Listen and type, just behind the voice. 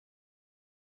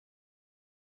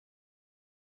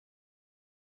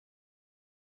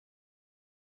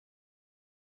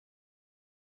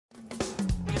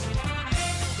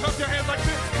your hands like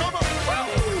this. Come on.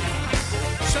 Woo!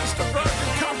 Sister Virgin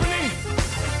Company.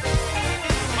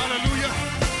 Hallelujah.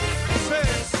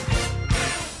 Says,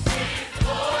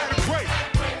 great.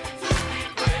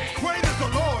 Great is the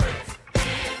Lord.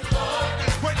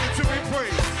 And greatly to be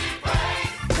praised.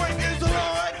 Great is the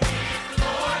Lord.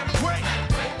 Great.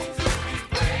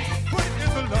 Great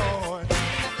is the Lord.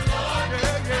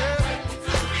 Yeah, yeah.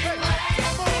 Hey,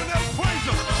 come on, let's praise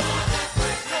him.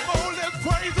 Come on, let's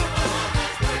praise him.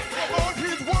 Come on,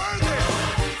 he's worthy.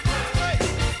 Hey,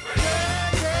 yeah,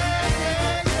 yeah,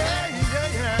 yeah, yeah,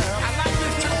 yeah. I like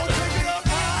this. Come on, take it up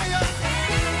higher.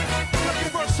 Look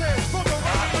at verse 6. From the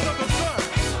rising of the sun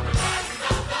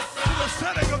to the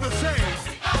setting of the same.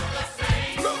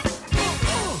 Look.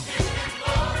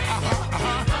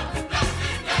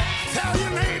 Tell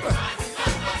your neighbor.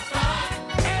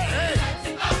 Hey, hey.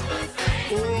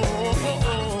 Oh, oh, oh,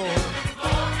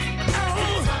 oh. Come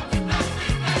on.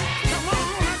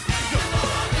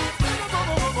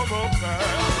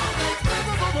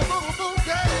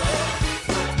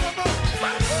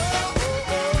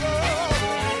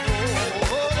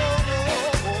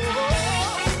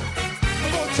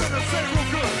 Come on, tenor, say it real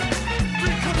good.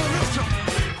 Come on, lift him.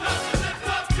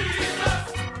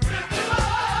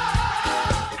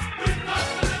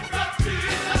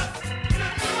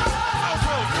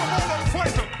 Alto, come on, let's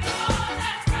praise him.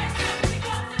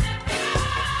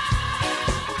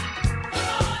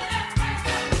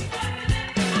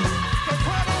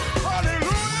 Soprano,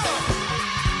 hallelujah.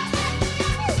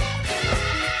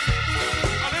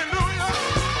 Hallelujah.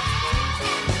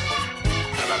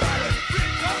 Everybody,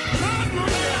 speak up.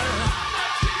 Hallelujah.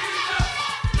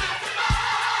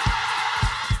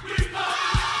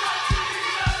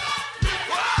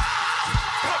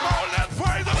 Come on, let's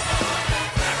praise him.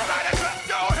 Everybody, clap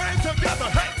your hands together.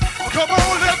 Hey, come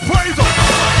on, let's praise him.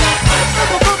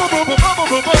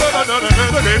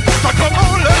 So come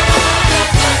on, let's.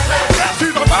 Yes,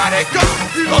 he's a mighty God.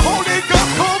 He's a holy God.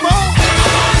 Come on.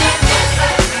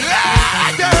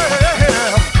 Yeah,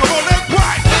 yeah. Come on, let's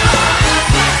praise.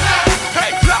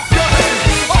 Hey, clap your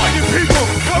hands. All you people,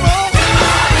 come on.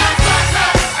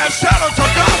 And shout out to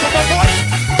God for my voice.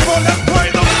 Come on, let's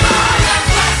praise him.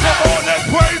 Come on, let's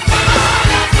praise him.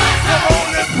 Come on,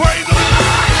 let's praise him.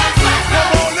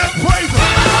 Come on, let's praise him.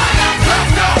 Clap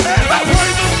your hands, let's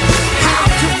praise him. How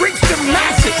to reach the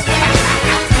masses,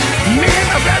 men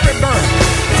of every birth.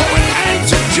 For an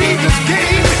ancient Jesus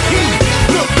gave the key.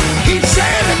 Look, he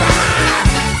said,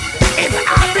 if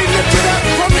I be lifted up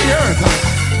from the earth,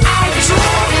 I'll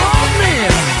draw all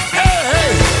men. Hey,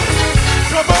 hey.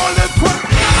 Come on, let's praise.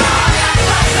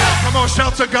 Come on,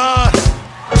 shout to God.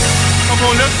 Come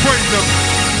on, let's praise him.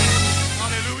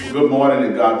 Hallelujah. Good morning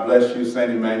and God bless you,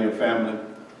 St. Emmanuel family.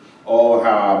 Oh,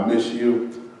 how I miss you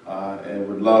and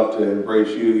would love to embrace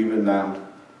you even now.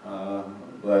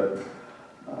 But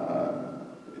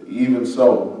even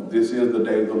so, this is the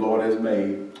day the Lord has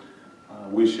made.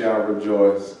 We shall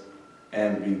rejoice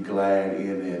and be glad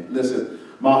in it. Listen,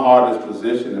 my heart is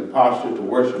positioned and postured to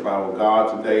worship our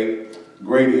God today.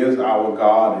 Great is our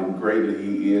God and greatly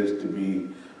he is to be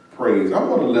praised. I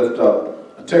want to lift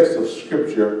up a text of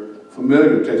scripture,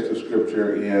 familiar text of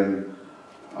scripture in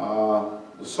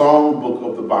the Psalm book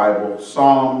of the Bible,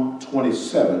 Psalm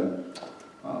 27,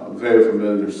 very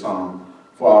familiar psalm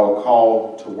for our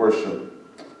call to worship.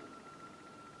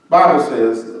 Bible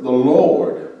says, the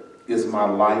Lord is my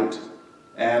light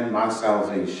and my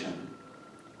salvation.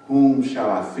 Whom shall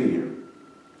I fear?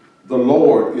 The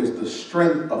Lord is the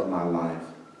strength of my life.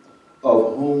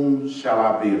 Of whom shall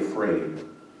I be afraid?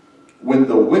 When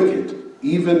the wicked,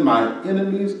 even my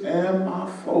enemies and my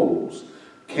foes,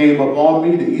 came upon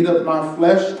me to eat up my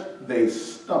flesh, they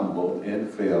stumbled and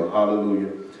fell.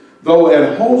 Hallelujah. Though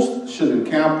an host should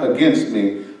encamp against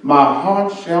me, my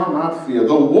heart shall not fear.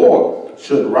 The war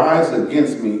should rise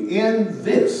against me. In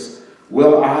this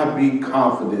will I be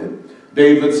confident.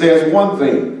 David says, one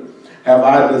thing have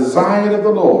I desired of the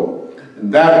Lord,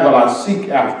 and that will I seek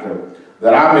after,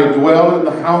 that I may dwell in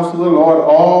the house of the Lord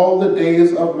all the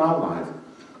days of my life,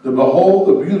 to behold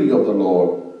the beauty of the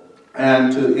Lord,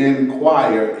 and to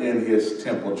inquire in his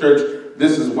temple. Church,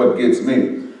 this is what gets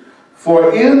me.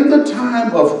 For in the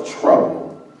time of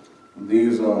trouble,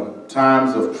 these are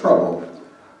times of trouble,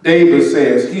 David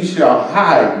says, he shall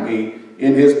hide me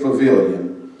in his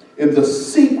pavilion. In the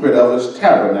secret of his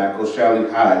tabernacle shall he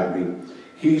hide me.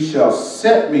 He shall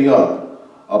set me up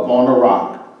upon a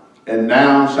rock. And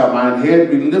now shall mine head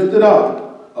be lifted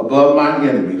up above mine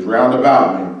enemies round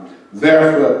about me.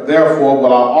 Therefore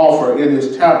will I offer in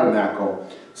his tabernacle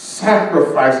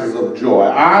sacrifices of joy.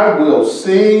 I will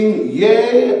sing,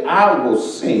 yea, I will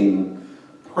sing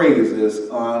praises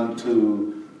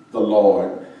unto the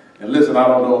Lord. And listen, I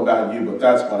don't know about you, but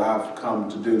that's what I've come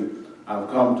to do. I've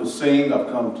come to sing, I've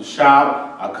come to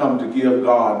shout, I've come to give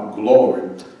God glory.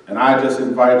 And I just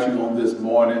invite you on this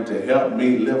morning to help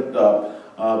me lift up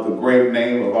the great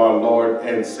name of our Lord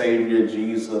and Savior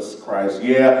Jesus Christ.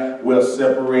 Yeah, we're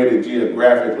separated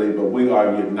geographically, but we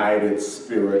are united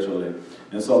spiritually.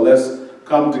 And so let's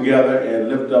come together and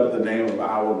lift up the name of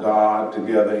our God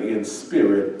together in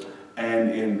spirit and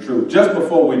in truth. Just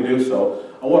before we do so,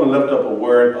 I want to lift up a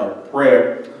word of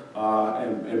prayer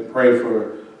and pray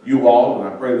for you all,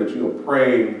 and I pray that you are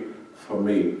praying for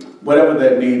me. Whatever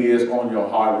that need is on your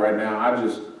heart right now, I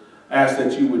just ask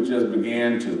that you would just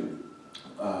begin to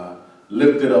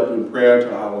lift it up in prayer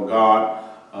to our God,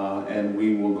 and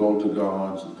we will go to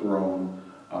God's throne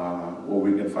where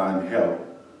we can find help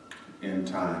in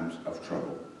times of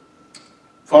trouble.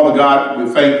 Father God, we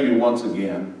thank you once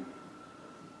again,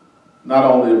 not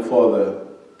only for the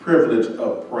privilege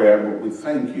of prayer, but we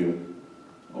thank you,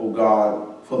 oh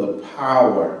God, for the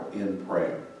power in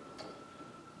prayer.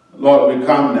 Lord, we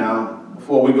come now,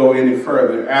 before we go any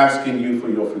further, asking you for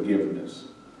your forgiveness.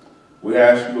 We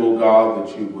ask you, oh God,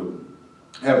 that you would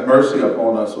have mercy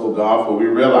upon us, oh God, for we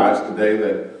realize today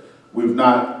that we've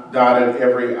not dotted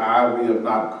every I, we have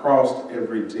not crossed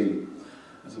every T.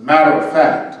 As a matter of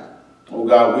fact, oh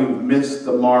God, we've missed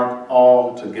the mark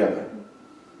altogether.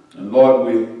 And Lord,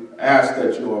 we ask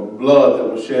that your blood that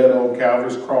was shed on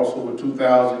Calvary's cross over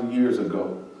 2,000 years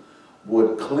ago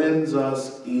would cleanse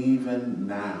us even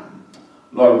now.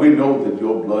 Lord, we know that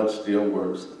your blood still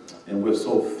works, and we're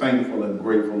so thankful and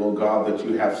grateful, oh God, that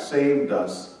you have saved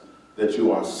us, that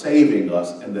you are saving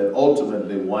us, and that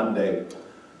ultimately one day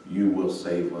you will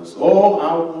save us. Oh,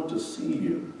 I want to see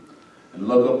you and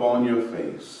look upon your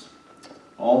face.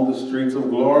 On the streets of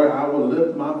glory, I will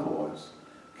lift my voice.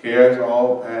 Cares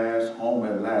all past, home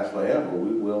at last, forever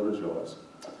we will rejoice.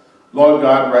 Lord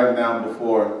God, right now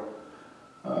before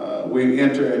we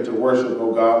enter into worship,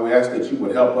 oh God, we ask that you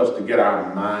would help us to get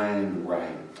our mind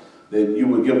right. That you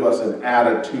would give us an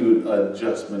attitude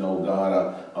adjustment, oh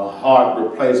God, a heart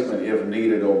replacement if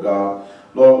needed, oh God.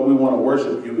 Lord, we want to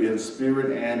worship you in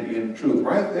spirit and in truth,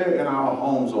 right there in our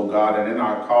homes, oh God, and in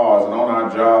our cars and on our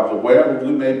jobs or wherever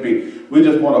we may be. We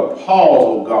just want to pause,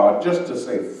 oh God, just to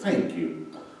say thank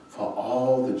you for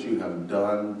all that you have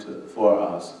done for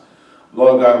us.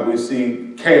 Lord God, we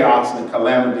see chaos and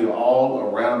calamity all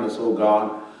around us, oh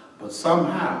God, but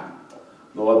somehow,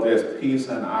 Lord, there's peace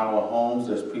in our homes,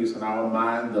 there's peace in our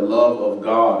mind. The love of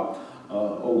God,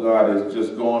 oh God, is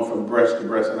just going from breast to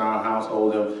breast in our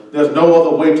household. There's no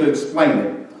other way to explain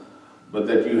it, but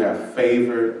that you have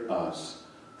favored us.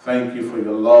 Thank you for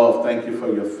your love. Thank you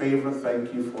for your favor.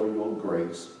 Thank you for your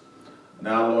grace.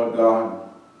 Now, Lord God,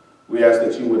 we ask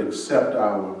that you would accept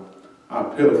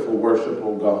our pitiful worship,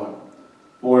 oh God.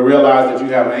 For we realize that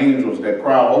you have angels that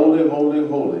cry, holy, holy,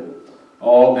 holy,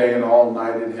 all day and all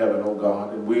night in heaven, oh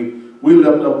God. And we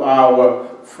lift up our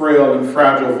frail and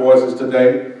fragile voices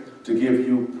today to give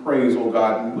you praise, oh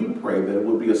God. And we pray that it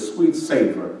will be a sweet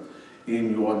savor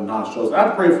in your nostrils.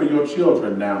 I pray for your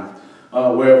children now,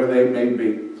 wherever they may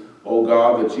be, oh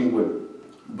God, that you would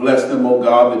bless them, oh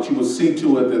God, that you would see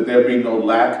to it that there be no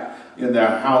lack in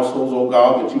their households, oh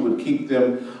God, that you would keep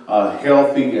them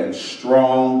healthy and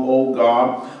strong, oh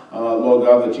God. Lord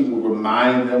God, that you would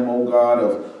remind them, oh God,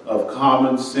 of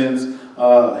common sense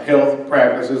health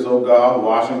practices, oh God,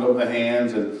 washing of the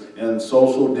hands and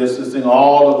social distancing,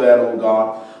 all of that, oh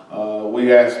God.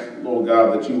 We ask, oh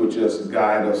God, that you would just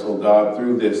guide us, oh God,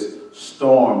 through this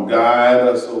storm. Guide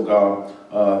us, oh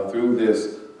God, through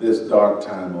this dark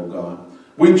time, oh God.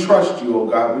 We trust you, oh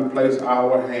God. We place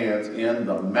our hands in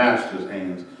the Master's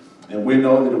hands. And we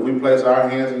know that if we place our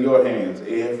hands in your hands,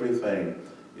 everything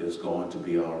is going to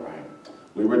be all right.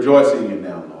 We rejoice in you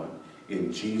now, Lord.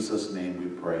 In Jesus' name we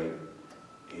pray.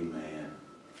 Amen.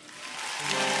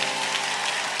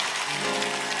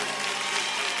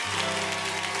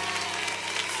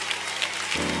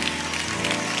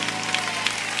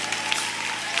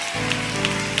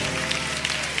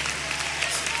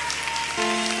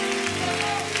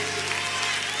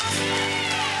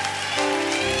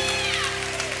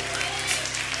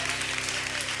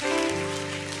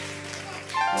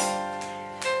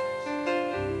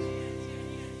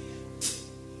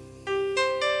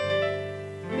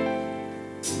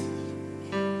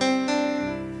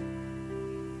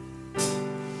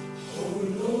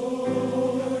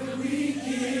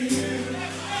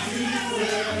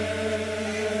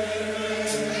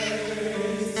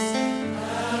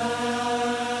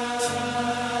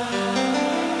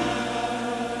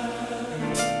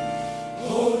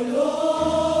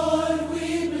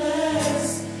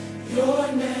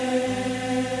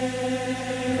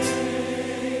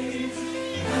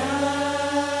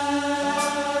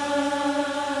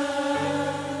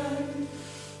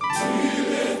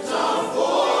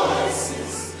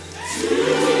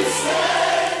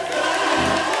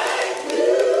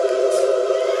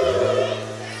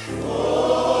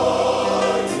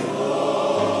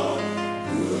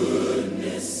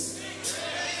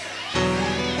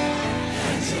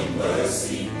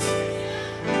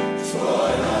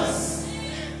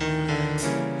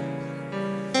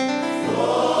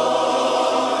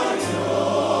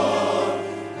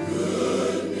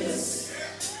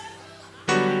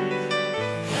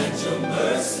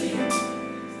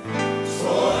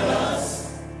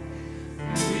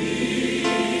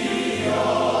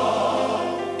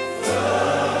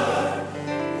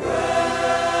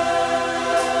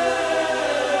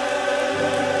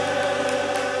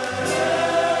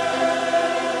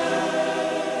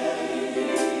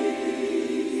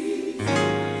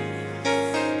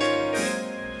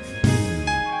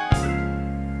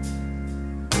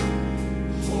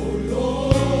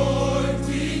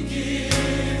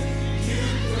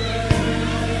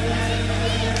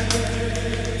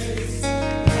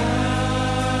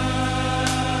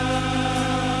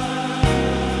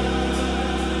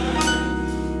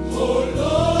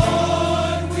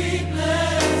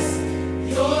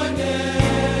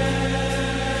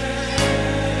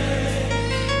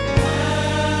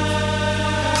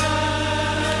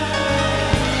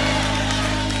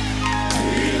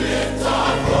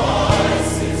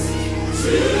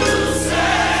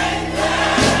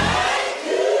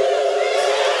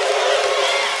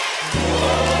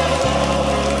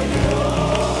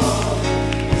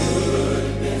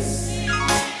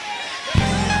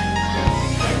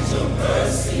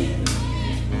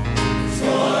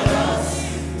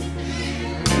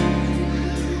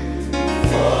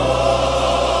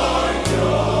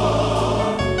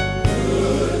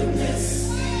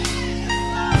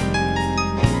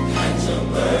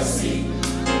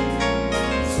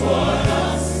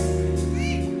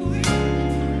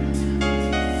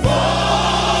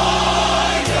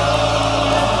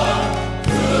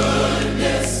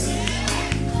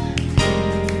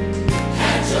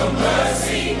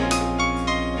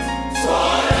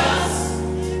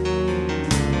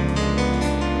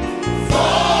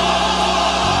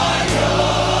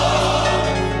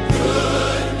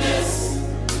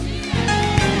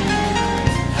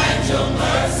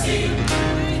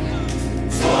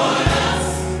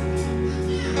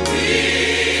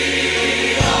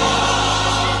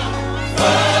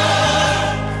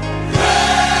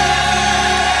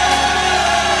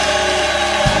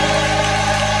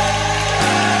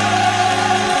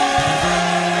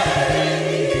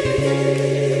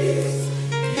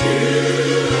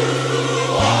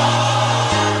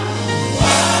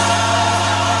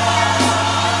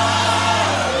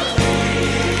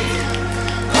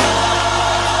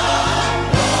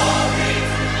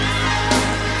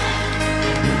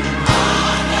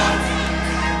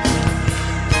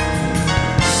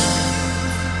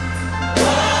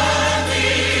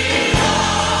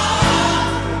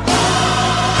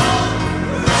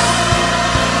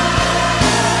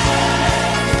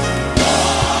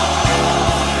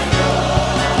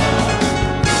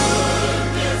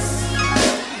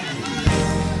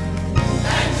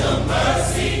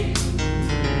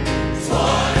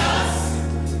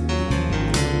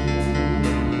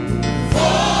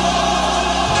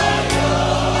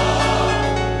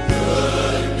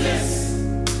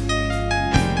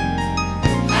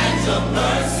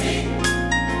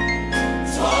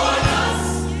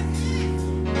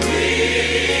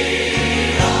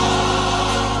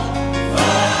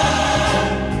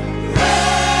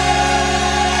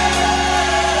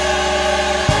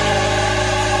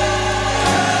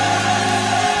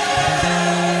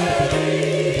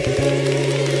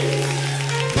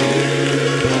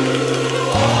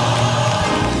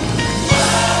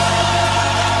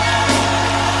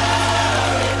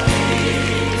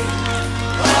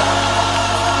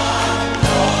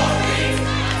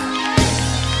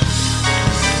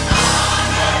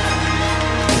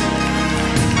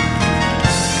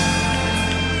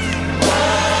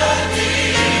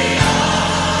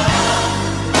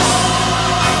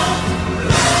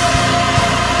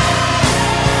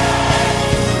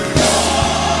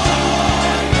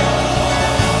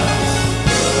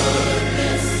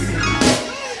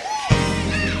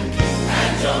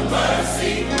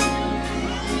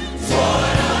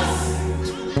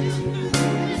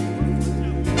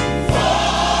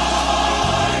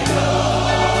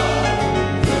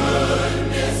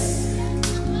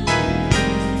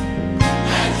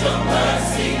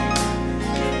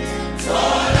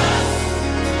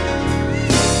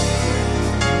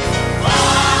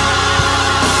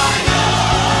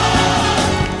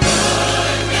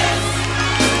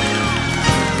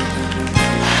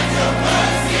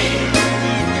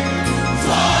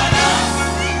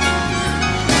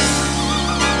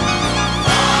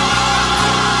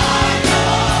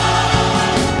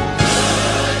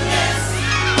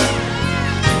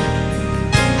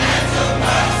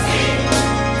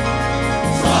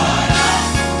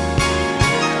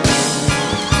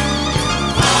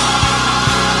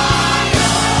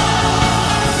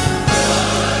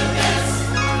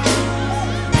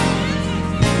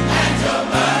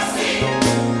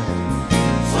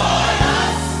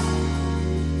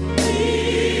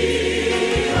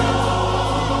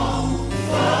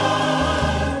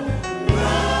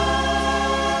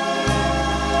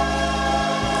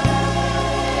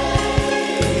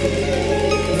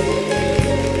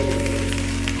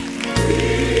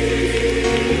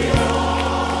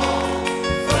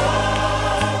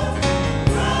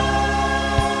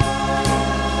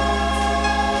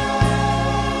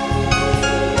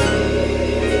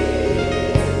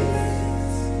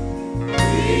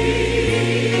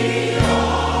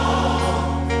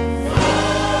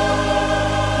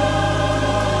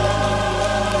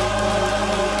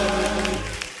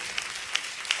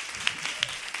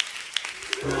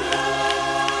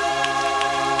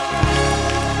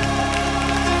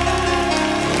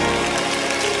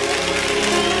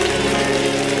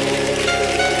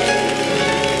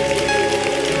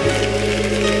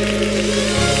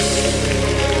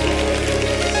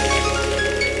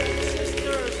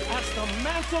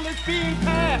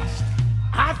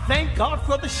 God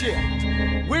for the shift.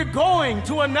 We're going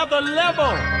to another level.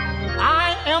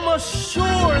 I am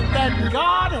assured that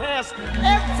God has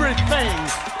everything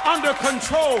under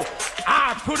control.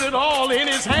 I put it all in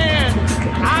his hand.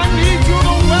 I need you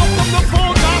to welcome the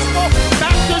Full Gospel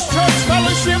Baptist Church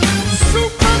Fellowship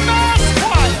Supermass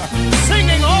Choir,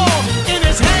 singing all in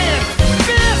his hand.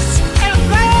 This and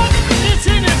that, it's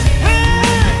in his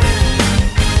hand.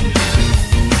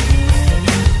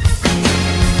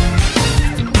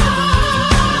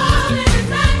 All in his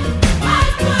hand, I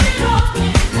put it all in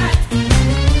his hand.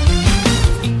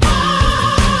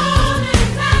 All in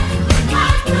his hand, I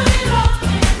put it all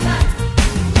in his hand.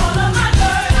 All of my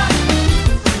burdens,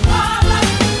 all of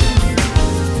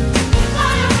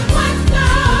my questions,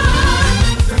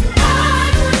 all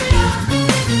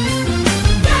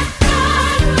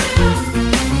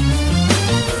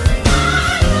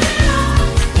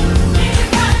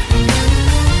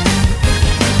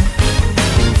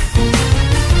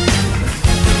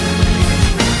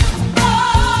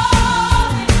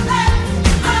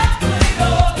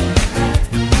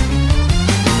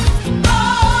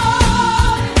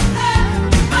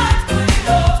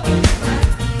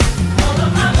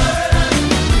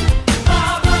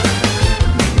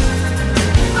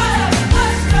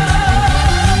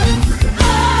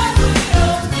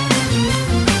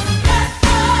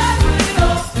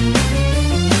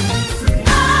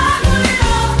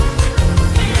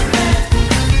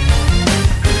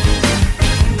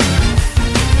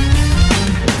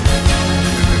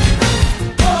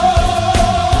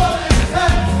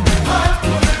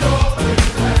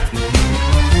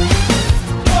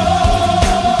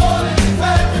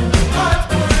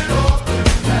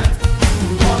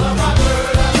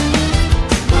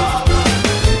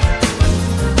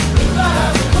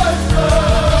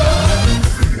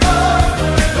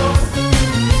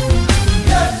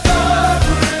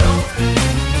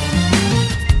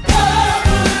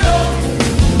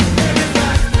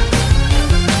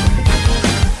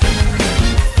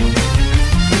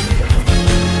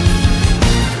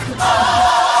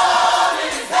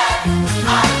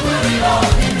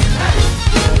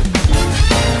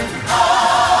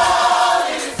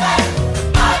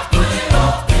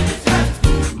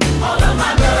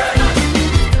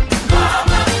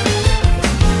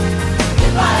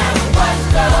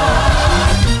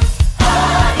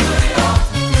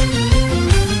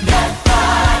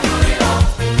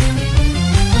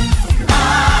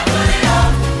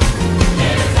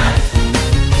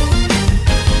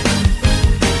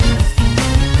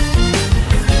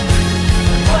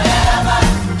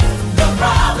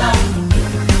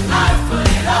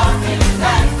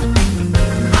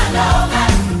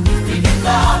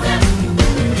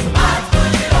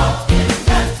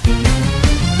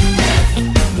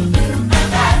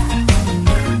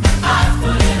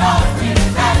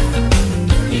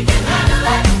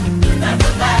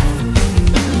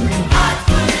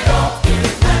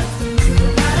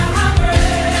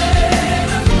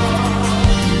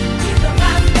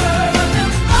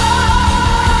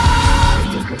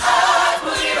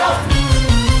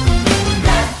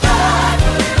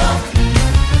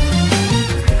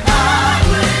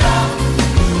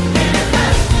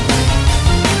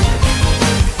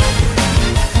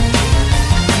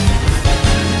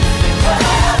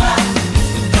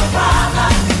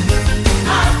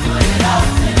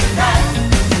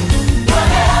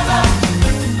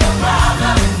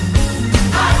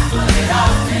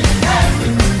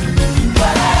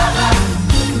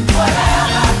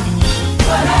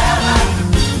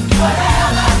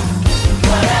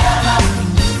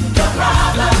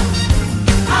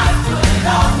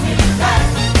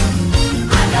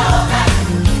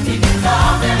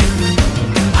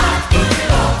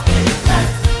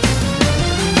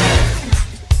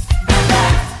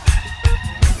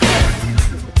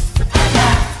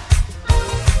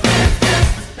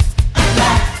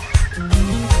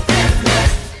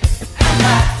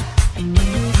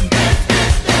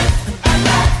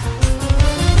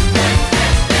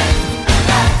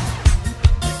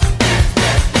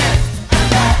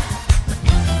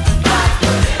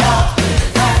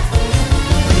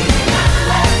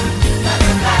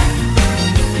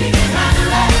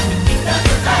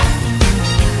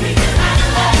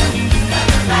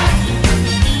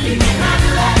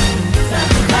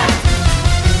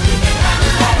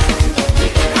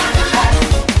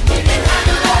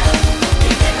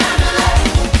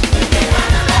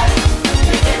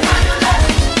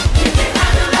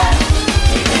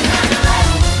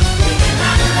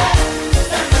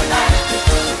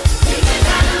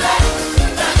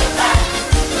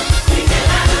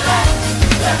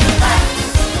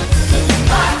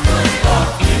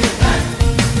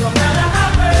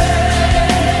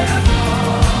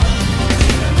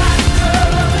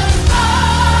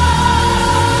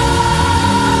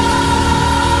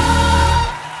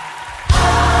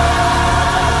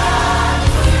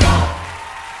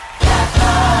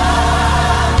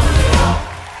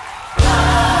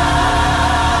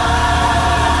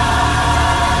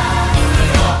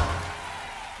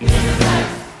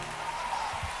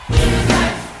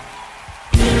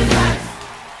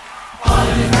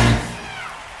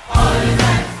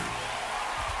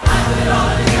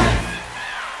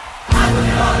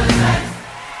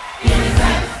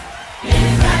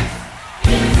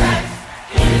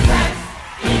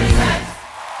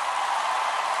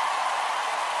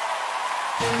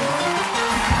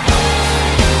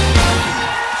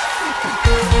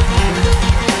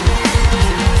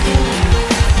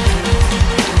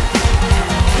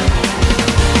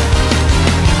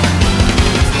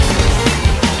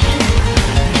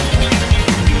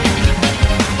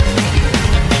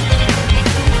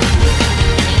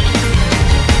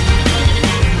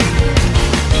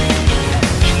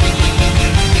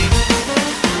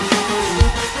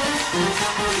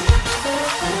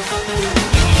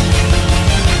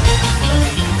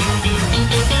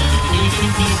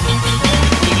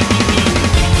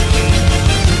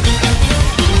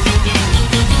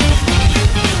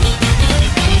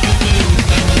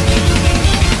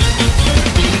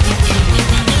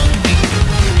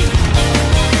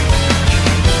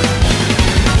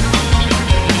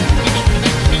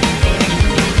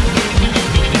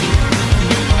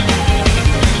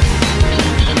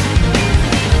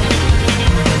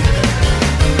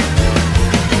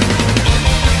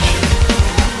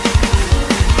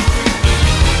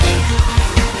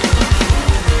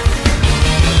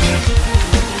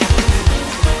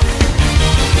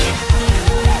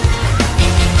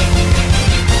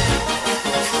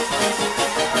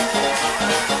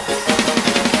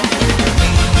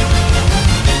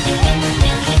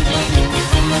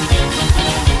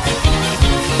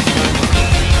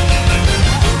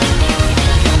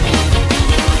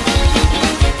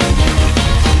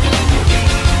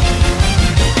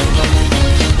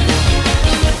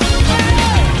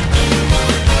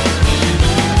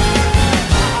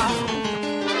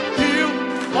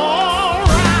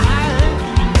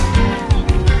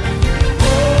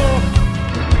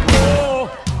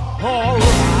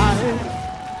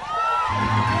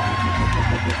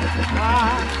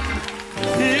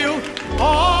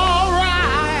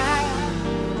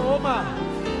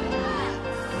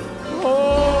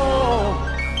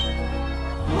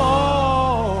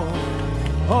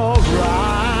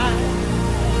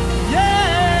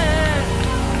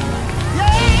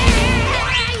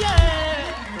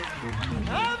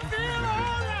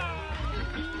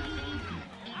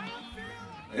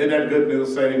Isn't that good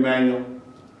news, St. Emmanuel?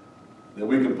 That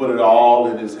we can put it all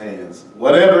in his hands.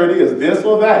 Whatever it is, this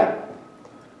or that,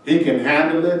 he can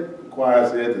handle it. The choir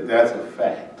said that that's a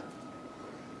fact.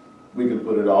 We can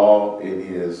put it all in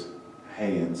his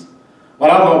hands. Well,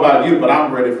 I don't know about you, but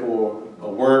I'm ready for a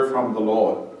word from the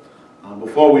Lord.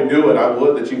 Before we do it, I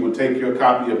would that you would take your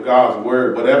copy of God's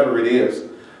word, whatever it is,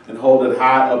 and hold it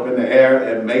high up in the air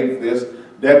and make this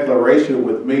declaration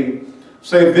with me.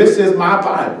 Say, this is my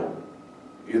Bible.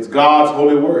 It's God's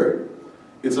holy word.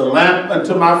 It's a lamp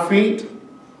unto my feet,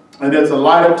 and it's a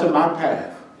light unto my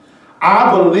path.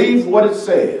 I believe what it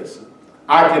says.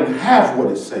 I can have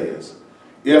what it says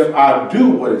if I do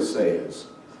what it says,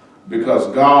 because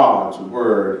God's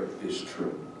word is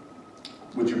true.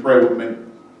 Would you pray with me?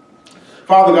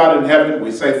 Father God in heaven,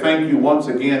 we say thank you once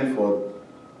again for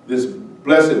this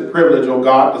blessed privilege, oh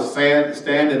God, to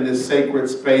stand in this sacred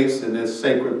space, in this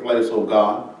sacred place, oh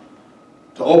God,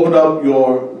 to open up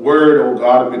your word, oh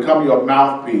God, and become your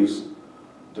mouthpiece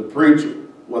to preach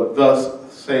what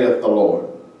thus saith the Lord.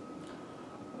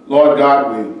 Lord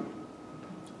God, we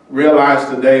realize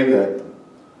today that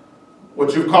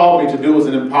what you've called me to do is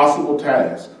an impossible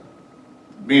task,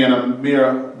 being a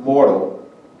mere mortal.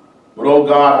 But, oh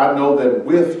God, I know that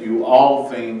with you all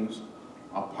things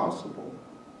are possible.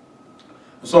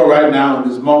 So right now in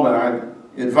this moment, I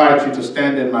invite you to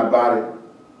stand in my body,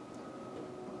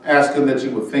 asking that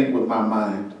you would think with my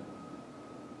mind,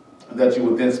 and that you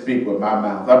would then speak with my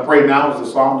mouth. I pray now as the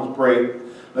psalmist prayed,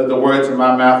 let the words of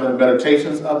my mouth and the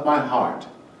meditations of my heart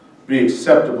be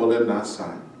acceptable in thy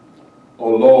sight. O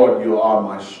Lord, you are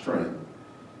my strength,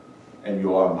 and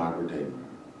you are my Redeemer.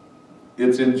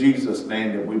 It's in Jesus'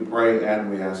 name that we pray and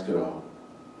we ask it all.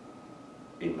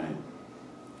 Amen.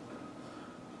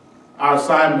 Our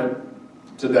assignment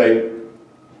today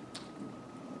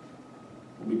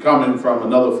will be coming from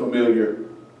another familiar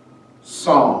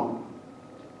psalm,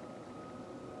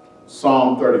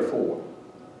 Psalm 34.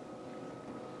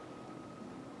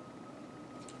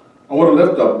 I want to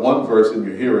lift up one verse in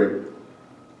your hearing,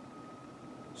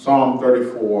 Psalm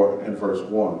 34 and verse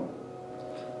 1.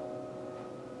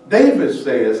 David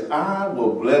says, I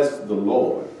will bless the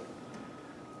Lord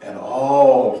at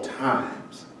all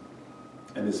times,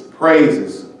 and his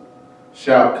praises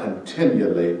shall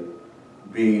continually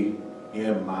be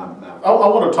in my mouth. I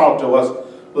want to talk to us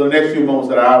for the next few moments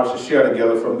that I will share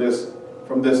together from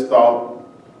this thought.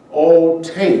 Oh,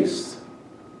 taste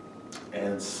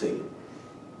and see.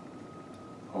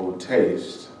 Oh,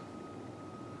 taste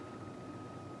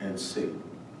and see.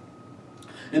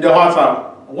 In their hearts,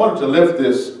 I wanted to lift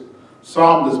this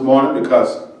psalm this morning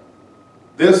because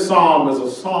this psalm is a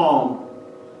psalm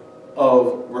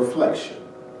of reflection.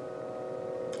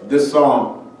 This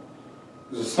psalm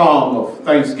is a psalm of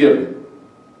thanksgiving.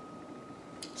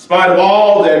 In spite of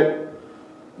all that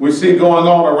we see going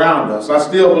on around us, I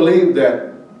still believe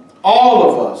that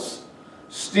all of us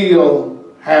still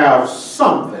have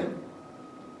something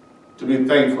to be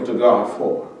thankful to God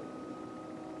for.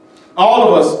 All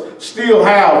of us still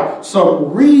have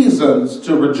some reasons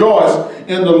to rejoice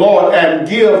in the Lord and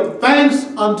give thanks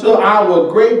unto our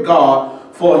great God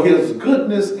for his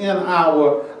goodness in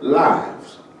our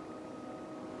lives.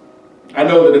 I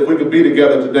know that if we could be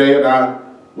together today and I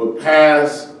would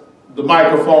pass the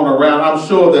microphone around, I'm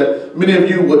sure that many of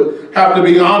you would have to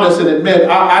be honest and admit,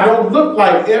 I don't look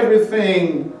like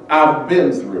everything I've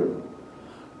been through,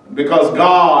 because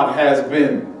God has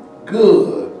been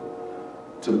good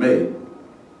to me.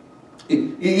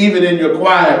 Even in your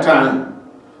quiet time,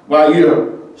 while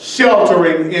you're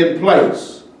sheltering in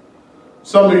place,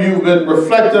 some of you have been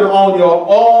reflecting on your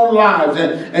own lives,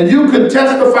 and you can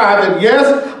testify that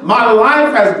yes, my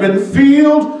life has been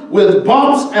filled with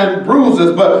bumps and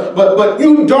bruises, but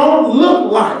you don't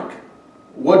look like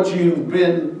what you've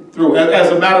been through. As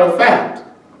a matter of fact,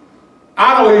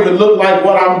 I don't even look like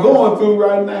what I'm going through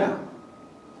right now.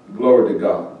 Glory to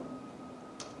God.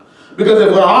 Because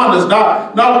if we're honest,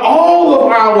 not all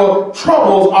of our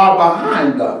troubles are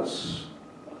behind us.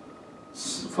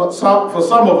 For some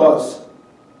of us,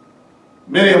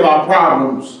 many of our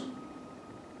problems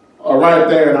are right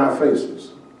there in our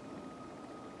faces.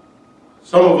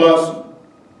 Some of us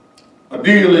are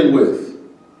dealing with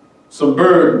some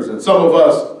burdens, and some of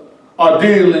us are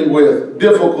dealing with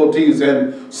difficulties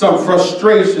and some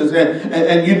frustrations,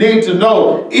 and you need to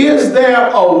know, is there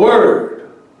a word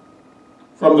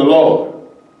from the Lord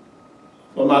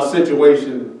for my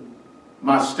situation,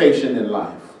 my station in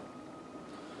life?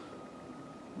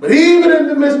 But even in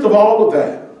the midst of all of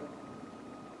that,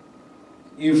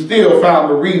 you still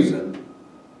found a reason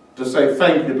to say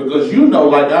thank you, because you know,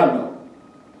 like I know,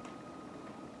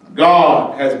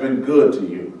 God has been good to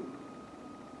you.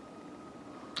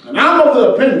 And I'm of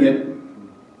the opinion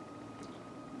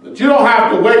that you don't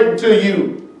have to wait until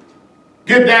you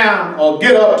get down or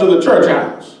get up to the church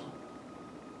house.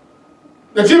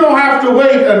 That you don't have to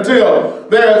wait until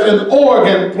there's an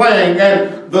organ playing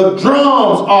and the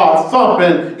drums are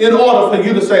thumping in order for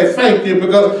you to say thank you,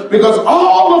 because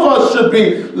all of us should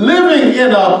be living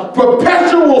in a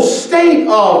perpetual state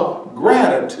of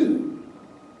gratitude.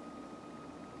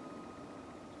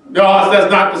 No, that's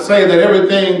not to say that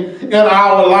everything in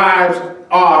our lives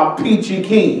are peachy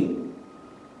keen.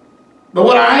 But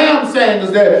what I am saying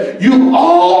is that you've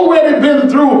already been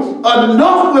through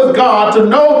enough with God to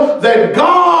know that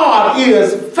God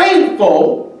is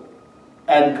faithful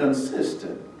and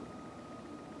consistent.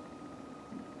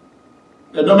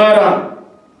 That no matter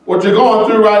what you're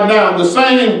going through right now, the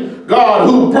same God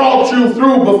who brought you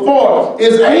through before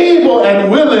is able and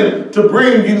willing to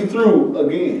bring you through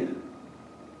again.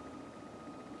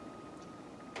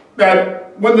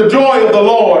 That when the joy of the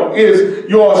Lord is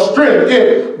your strength,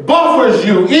 it buffers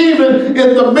you even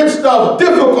in the midst of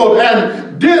difficult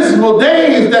and dismal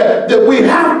days that we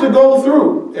have to go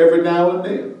through every now and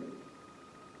then.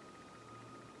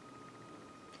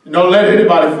 Don't let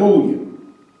anybody fool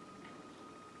you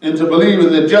into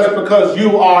believing that just because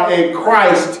you are a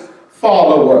Christ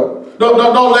follower,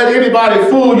 don't let anybody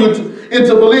fool you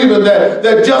into believing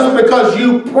that just because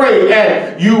you pray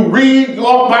and you read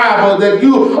your Bible that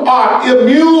you are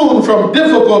immune from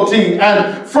difficulty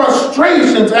and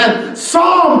frustrations. And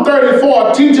Psalm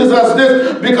 34 teaches us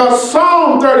this, because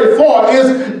Psalm 34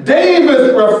 is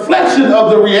David's reflection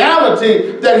of the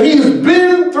reality that he's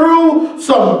been through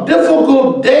some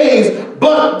difficult days,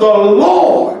 but the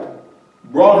Lord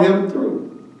brought him through.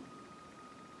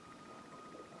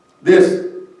 This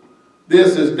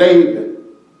is David.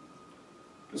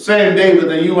 The same David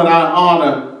that you and I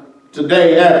honor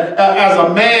today as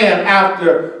a man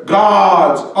after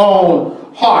God's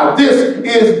own heart. This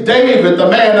is David, the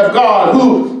man of God,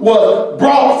 who was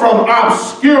brought from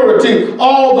obscurity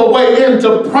all the way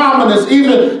into prominence,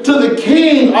 even to the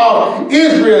king of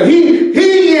Israel.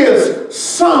 He is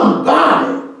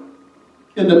somebody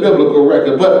in the biblical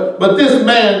record. But this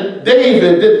man,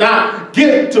 David, did not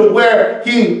get to where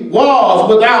he was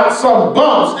without some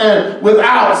bumps and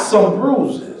without some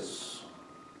bruises.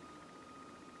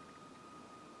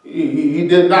 He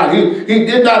did not. He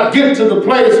did not get to the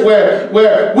place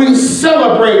where we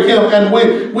celebrate him and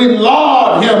we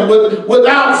laud him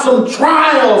without some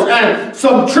trials and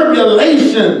some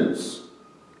tribulations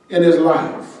in his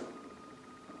life.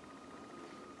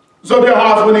 So dear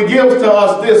hearts, when he gives to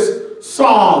us this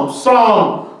Psalm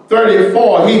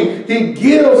 34, he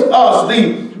gives us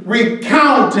the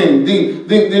recounting,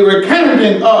 the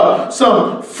recounting of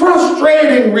some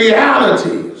frustrating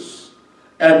realities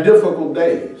and difficult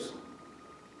days.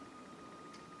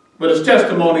 But his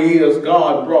testimony is,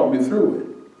 God brought me through it.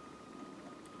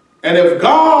 And if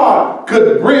God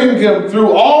could bring him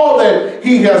through all that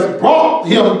he has brought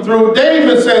him through,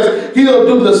 David says he'll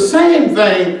do the same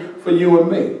thing for you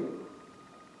and me.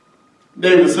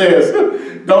 David says,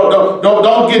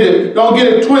 don't get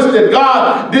it twisted.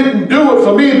 God didn't do it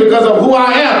for me because of who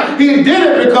I am. He did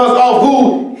it because of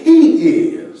who he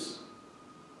is.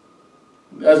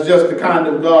 That's just the kind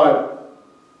of God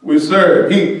we serve.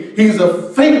 He's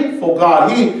a faithful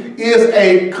God. He is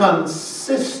a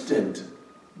consistent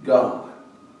God.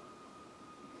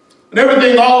 When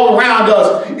everything all around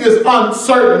us is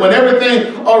uncertain, when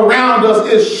everything around us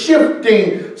is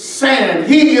shifting sand,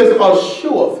 he is a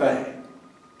sure thing.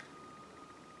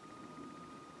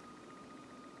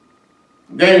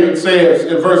 David says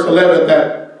in verse 11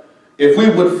 that if we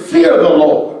would fear the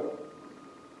Lord,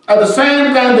 at the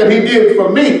same time that he did for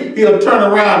me, he'll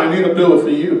turn around and he'll do it for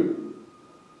you.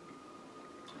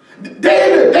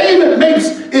 David makes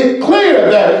it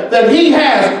clear that he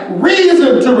has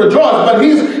reason to rejoice, but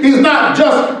he's not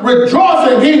just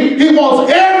rejoicing. He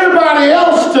wants everybody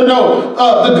else to know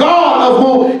the God of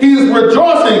whom he's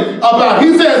rejoicing about.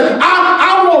 He says,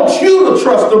 I want you to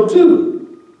trust him too.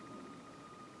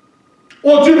 I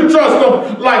want you to trust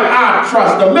him like I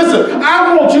trust him. Listen,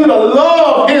 I want you to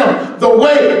love him the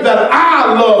way that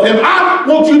I love him. I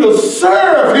want you to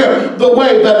serve him the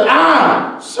way that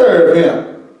I serve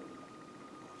him.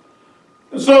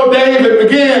 And so David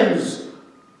begins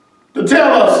to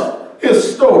tell us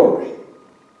his story.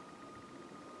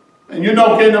 And you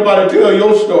know, can't nobody tell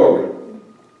your story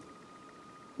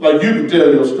like you can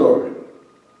tell your story.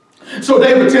 So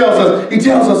David tells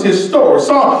us his story.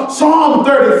 Psalm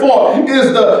 34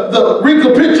 is the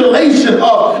recapitulation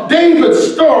of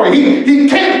David's story. He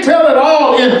can't tell it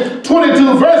all in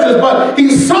 22 verses, but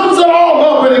he sums it all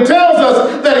up and he tells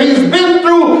us that he's been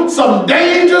through some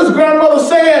dangers, grandmother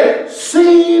said,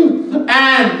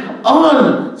 and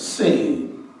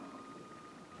unseen.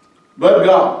 But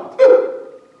God,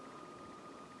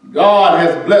 God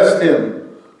has blessed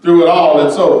him through it all.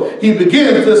 And so he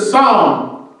begins this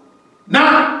psalm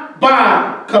not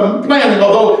by complaining,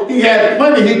 although he had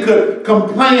plenty he could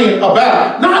complain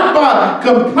about, not by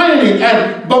complaining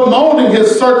and bemoaning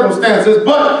his circumstances,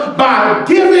 but by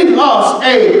giving us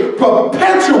a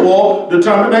perpetual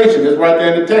determination. It's right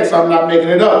there in the text. I'm not making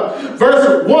it up.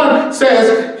 Verse 1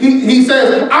 says, he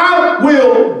says, I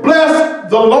will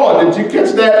bless the Lord. Did you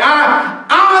catch that?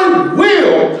 I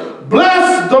will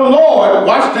bless the Lord,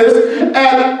 watch this,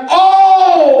 at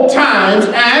all times,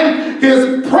 and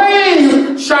his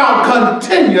praise shall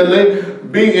continually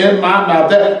be in my mouth.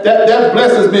 That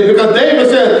blesses me, because David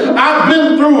says, I've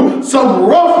been through some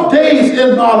rough days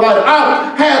in my life.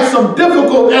 I've had some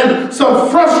difficult and some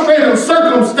frustrating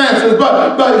circumstances,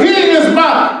 but here is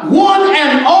my one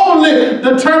and only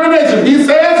determination. He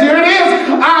says, here it is,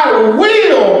 I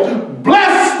will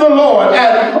bless the Lord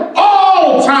at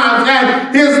all times,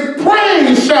 and his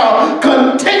praise shall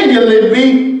continually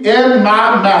be in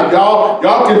my mouth.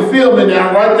 Y'all can feel me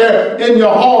now right there in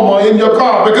your home or in your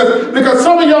car, because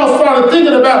some of y'all started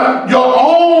thinking about your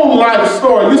own life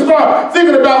story. You start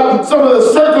thinking about some of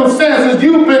the circumstances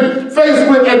you've been faced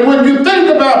with, and when you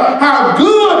think about how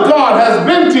good God has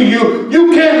been to you,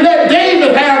 you can't let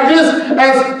David have this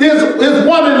as his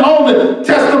one and only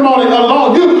testimony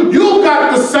alone. You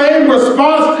got the same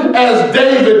response as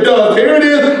David does. Here it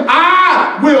is,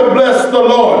 I will bless the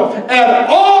Lord at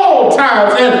all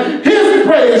times, and his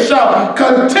praise shall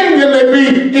continually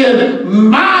be in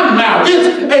my mouth.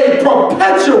 It's a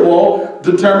perpetual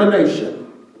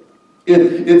determination.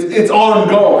 It's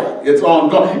ongoing. It's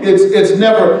ongoing. It's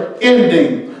never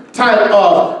ending type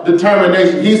of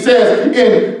determination. He says,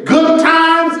 in good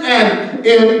times and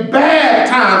in bad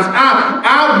times,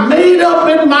 I've made up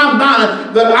in my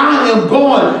mind that I am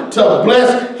going to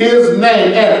bless his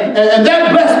name. And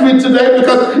that blessed me today,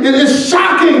 because it is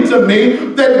shocking to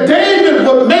me that David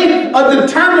would make a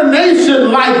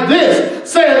determination like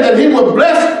this, saying that he would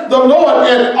bless the Lord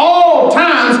at all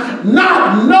times,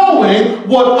 not knowing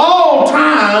what all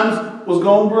times was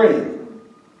going to bring.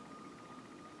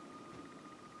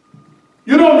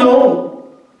 You don't know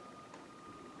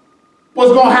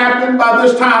what's going to happen by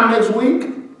this time next week.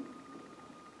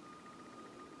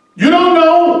 You don't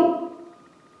know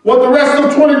what the rest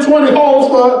of 2020 holds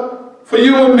for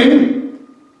you and me.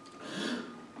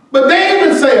 But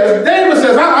David says,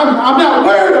 I'm not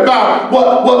worried about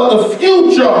what the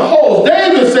future holds.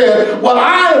 David says, what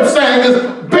I am saying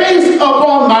is based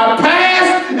upon my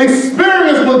past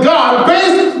experience with God,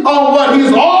 based on what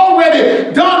he's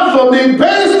already done for me,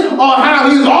 based on how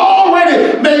he's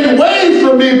already made ways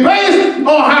for me, based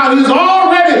on how he's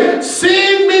already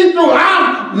seen me through.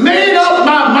 I've made up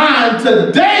my mind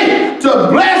today to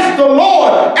bless the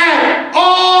Lord at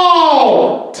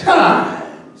all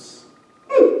times.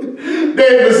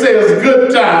 David says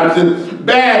good times and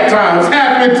bad times,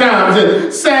 happy times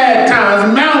and sad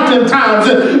times, mountain times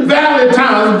and valley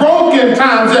times, broken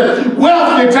times and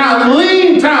wealthy times,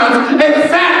 lean times and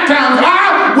fat times.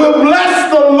 I will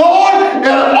bless the Lord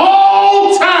at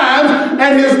all times,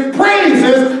 and his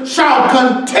praises shall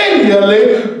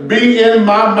continually be in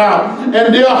my mouth.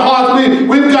 And dear hearts,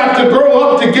 we've got to grow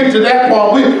up to get to that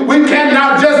point. We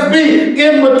cannot just be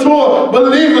immature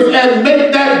believers and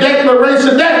make that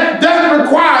declaration. That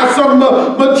requires some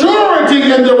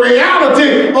maturity in the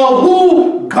reality of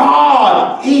who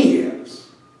God is.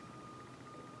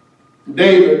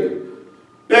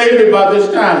 David by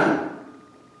this time,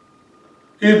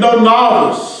 he's no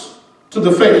novice to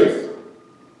the faith.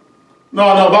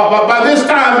 No, by this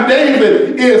time,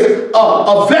 David is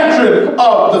a veteran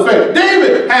of the faith.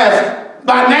 David has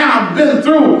by now been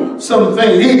through some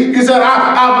things. He said,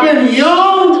 I've been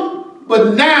young,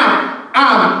 but now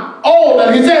I'm old.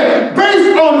 And he said,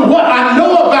 based on what I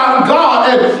know about God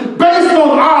and based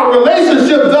on our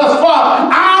relationship thus far,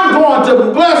 I'm going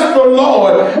to bless the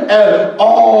Lord at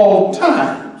all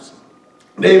times.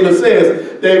 David says,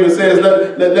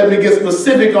 let me get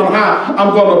specific on how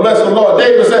I'm going to bless the Lord.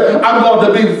 David said, I'm going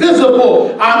to be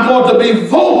visible. I'm going to be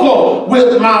vocal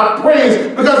with my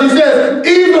praise, because he says,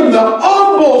 even the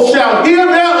humble shall hear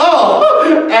thereof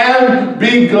and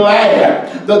be glad.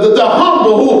 The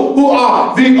humble who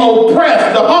are the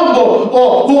oppressed, the humble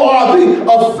or who are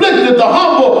the afflicted, the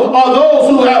humble are those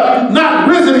who have not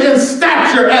risen in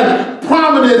stature and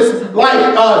prominence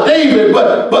like David,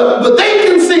 but they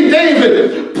can see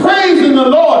David praising the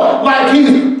Lord like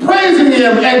he's praising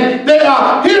him, and they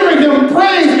are hearing him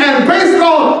praise, and based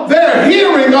on their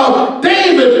hearing of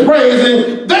David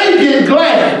praising, they get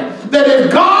glad that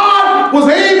if God was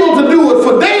able to do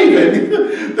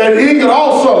that he can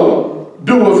also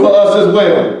do it for us as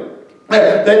well.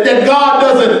 That God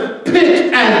doesn't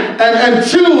pick and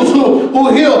choose who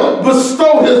he'll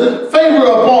bestow his favor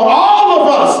upon. All of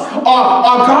us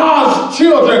are God's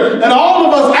children, and all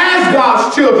of us as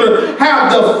God's children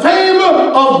have the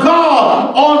favor of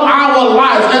God on our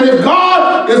lives. And if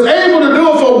God is able to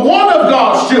do it for one of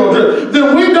God's children,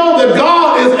 then we know that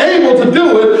God is able to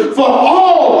do it for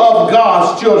all of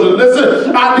God's children.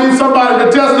 Listen, I need somebody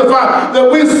to testify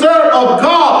that we serve a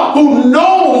God who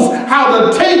knows how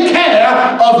to take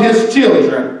care of his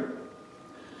children.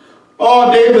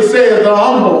 Oh, David says, the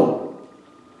humble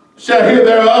shall hear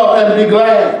thereof and be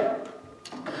glad.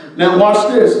 Now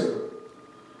watch this,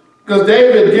 because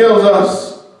David gives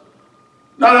us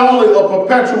not only a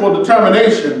perpetual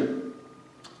determination,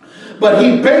 but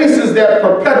he bases that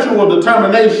perpetual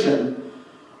determination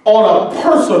on a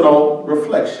personal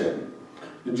reflection.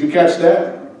 Did you catch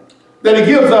that? That he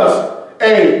gives us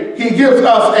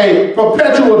a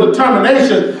perpetual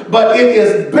determination, but it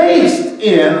is based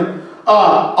in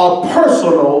a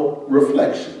personal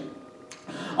reflection.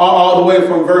 All the way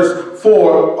from verse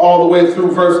 4 all the way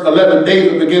through verse 11,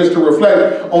 David begins to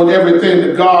reflect on everything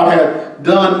that God had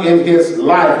done in his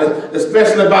life,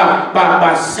 especially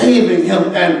by saving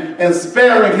him and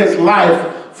sparing his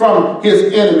life from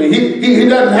his enemy. He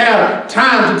doesn't have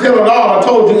time to tell it all, I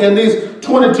told you, in these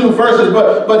 22 verses,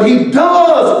 but he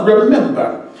does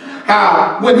remember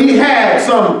how when he had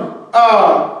some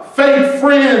fake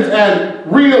friends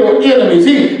and real enemies,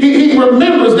 he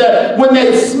remembers that when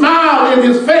they smiled in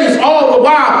his face all the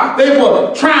while they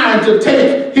were trying to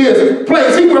take his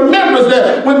place. He remembers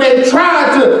that when they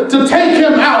tried to take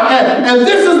him out, and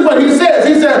this is what he says.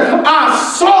 He said, I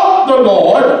sought the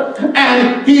Lord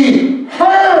and he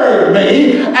heard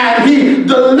me and he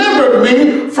delivered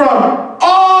me from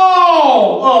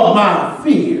all of my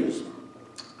fears.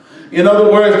 In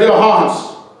other words, dear hearts,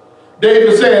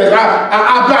 David says,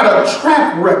 I've got a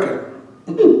track record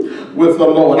with the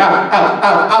Lord.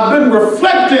 I've been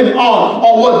reflecting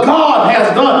on what God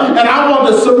has done, and I want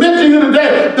to submit to you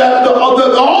today that the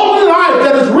only life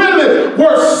that is really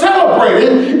worth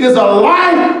celebrating is a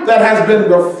life that has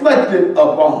been reflected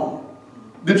upon.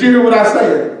 Did you hear what I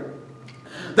said?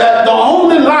 That the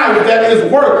only life that is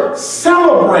worth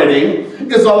celebrating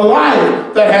is a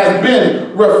life that has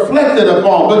been reflected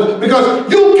upon. Because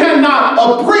you cannot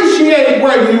appreciate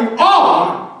where you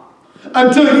are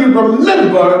until you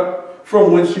remember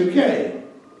from whence you came.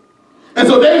 And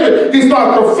so David, he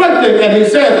starts reflecting and he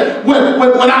says,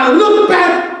 when I look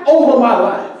back over my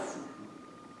life,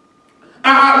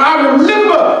 I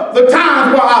remember the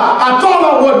times where I thought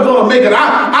I wasn't going to make it.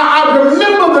 I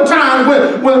remember the times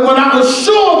when I was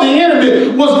sure the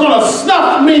enemy was going to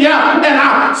snuff me out, and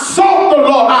I sought the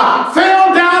Lord. I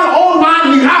fell down on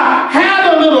my knees. I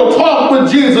had a little talk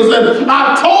with Jesus, and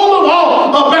I told him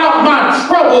all about my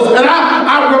troubles. And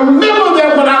I remember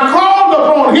that when I called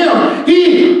upon him,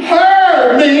 he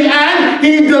heard me and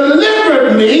he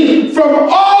delivered me from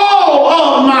all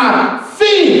of my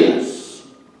fears.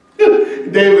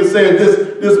 David said,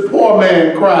 this poor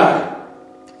man cried,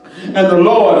 and the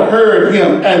Lord heard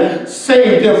him and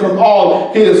saved him from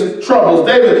all his troubles.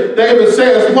 David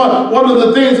says, one of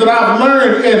the things that I've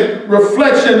learned in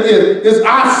reflection is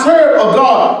I serve a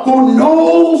God who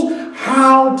knows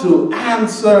how to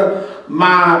answer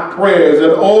my prayers.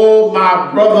 And oh,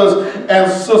 my brothers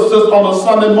and sisters, on a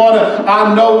Sunday morning,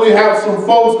 I know we have some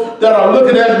folks that are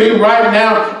looking at me right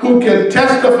now who can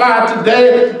testify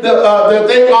today that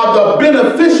they are the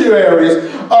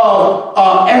beneficiaries of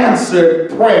answered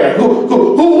prayer.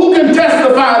 Who can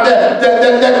testify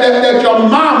that your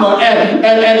mama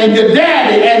and your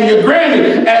daddy and your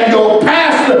granny and your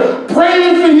pastor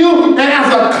prayed for you, and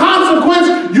as a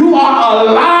consequence you are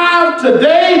alive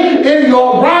today in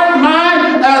your right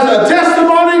mind as a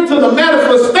testimony to the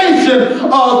manifestation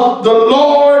of the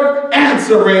Lord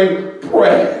answering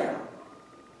prayer.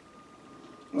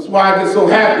 That's why I get so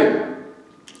happy.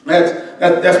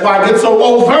 That's why I get so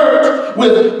overt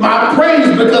with my praise,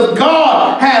 because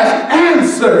God has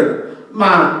answered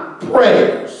my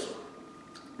prayers.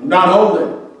 Not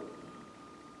only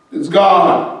does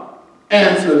God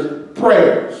answer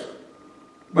prayers,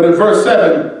 but in verse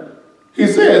 7 he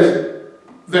says,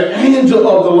 the angel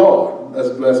of the Lord, that's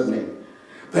blessed me,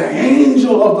 the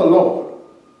angel of the Lord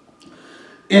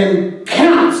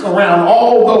encamps around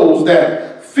all those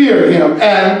that fear him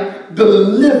and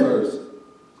delivers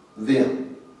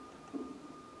them.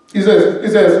 He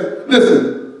says,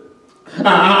 listen,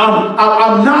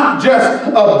 I'm not just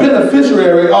a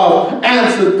beneficiary of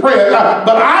answered prayer,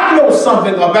 but I know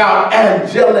something about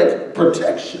angelic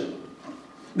protection.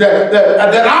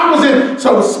 that I was in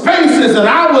some spaces and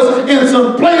I was in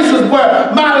some places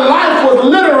where my life was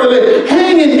literally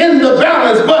hanging in the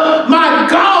balance. But my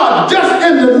God, just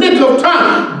in the nick of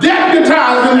time,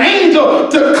 deputized an angel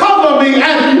to cover me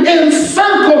and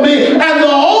encircle me. And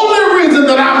the only reason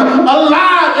that I'm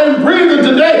alive and breathing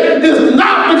today is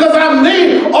not because I've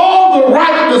made all the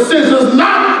right decisions,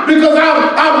 not because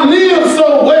I've lived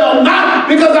so well, not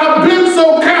because I've been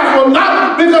so careful,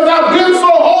 not because I've been so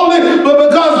holy, but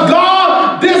because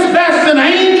God dispatched an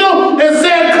angel and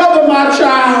said, cover my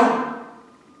child.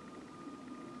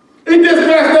 He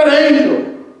dispatched that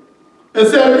angel and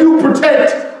said, you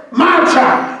protect my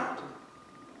child.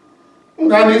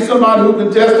 And I need somebody who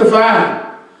can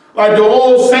testify like the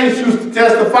old saints used to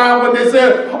testify when they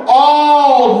said,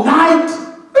 all night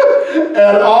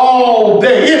and all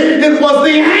day. It was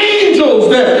the angels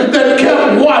that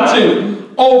kept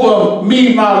watching over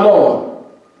me, my Lord.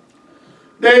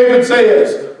 David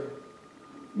says,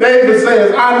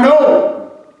 I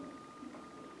know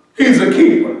he's a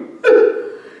keeper.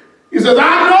 He says,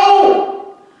 I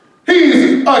know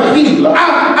he's a healer.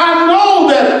 I know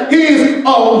that he's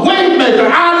a way maker.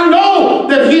 I know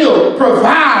that he'll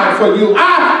provide for you.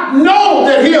 I know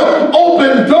that he'll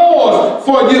open doors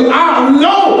for you. I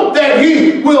know that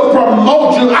he will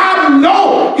promote you. I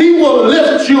know he will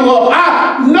lift you up.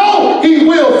 I know he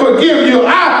will forgive you.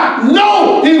 I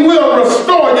know he will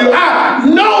restore you. I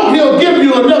know he'll give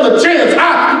you another chance.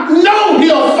 I know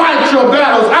he'll fight your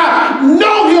battles. I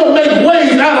know he'll make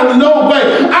ways out of no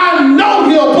way. I know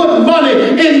he'll put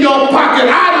money in your pocket.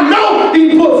 I know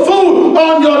he put food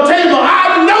on your table.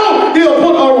 I know he'll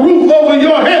put a roof over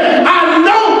your head. I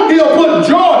know he'll put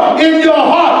joy in your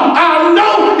heart. I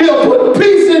know he'll put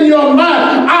peace in your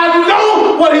mind. I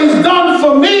know what he's done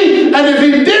for me, and if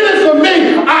he did it for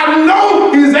me, I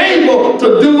know he's able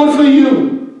to do it for you.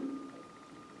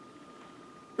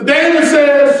 David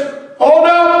says, hold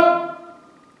up,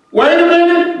 wait a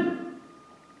minute.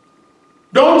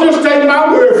 Don't just take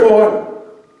my word for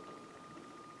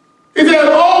it. He says,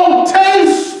 oh,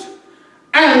 taste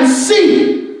and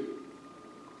see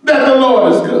that the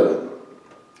Lord is good.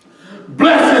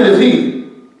 Blessed is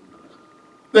he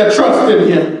that trusts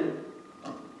in him.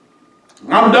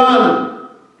 I'm done.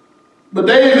 But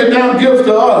David now gives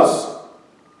to us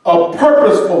a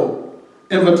purposeful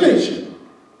invitation.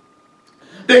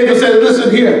 David said,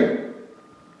 listen here.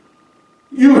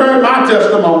 You heard my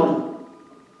testimony.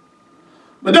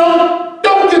 But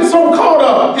don't get so caught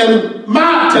up in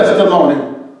my testimony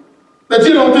that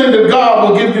you don't think that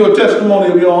God will give you a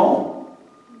testimony of your own.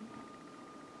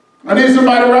 I need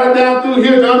somebody right down through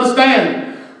here to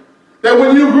understand that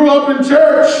when you grew up in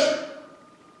church,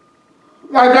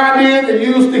 like I did, and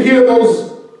you used to hear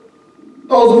those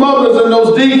mothers and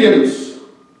those deacons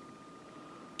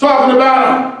talking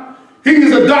about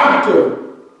he's a doctor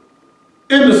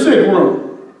in the sick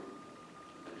room,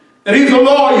 and he's a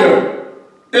lawyer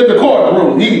in the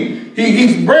courtroom.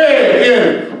 He's bred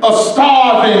in a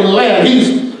starving land.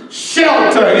 He's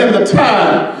shelter in the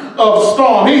time of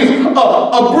storm. He's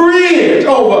a bridge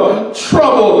over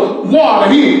troubled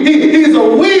water. He's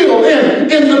a wheel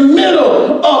in the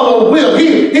middle of a wheel.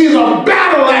 He's a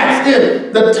battle axe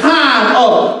in the time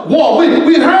of war.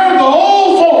 We heard the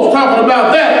old folks talking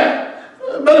about that.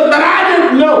 But I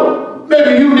didn't know.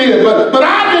 Maybe you did, but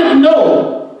I didn't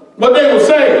know what they were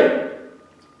saying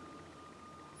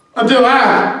until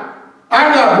I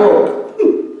got broke.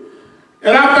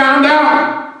 And I found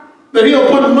out that he'll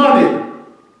put money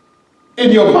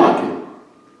in your pocket.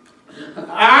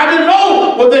 I didn't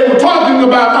know what they were talking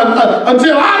about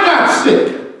until I got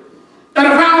sick. And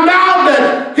I found out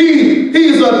that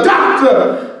he's a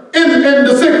doctor in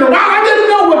the sick room. I didn't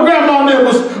know what Grandma there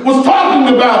was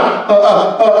talking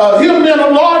about, him being a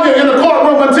lawyer in the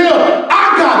courtroom, until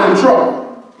I got in trouble.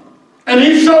 And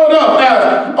he showed up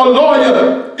as a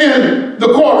lawyer in the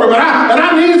courtroom. And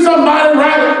I need somebody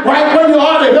right where you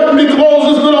are to help me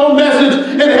close this little message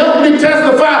and help me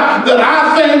testify that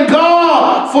I thank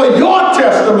God for your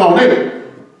testimony.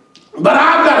 But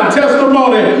I've got a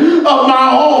testimony of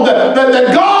my own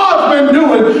that God's been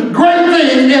doing great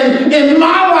things in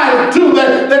my life too.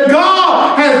 That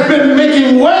God has been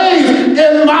making ways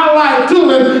in my life too.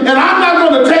 And I'm not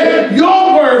going to take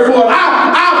your word for it.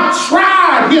 I've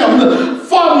tried him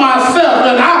for myself,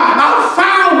 and I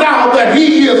found out that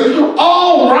he is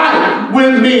all right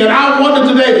with me. And I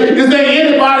wonder today, is there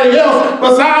anybody else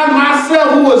besides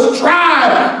myself who has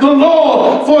tried the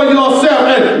Lord for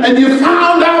yourself? And you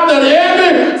found out that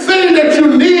everything that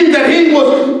you need, that he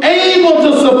was able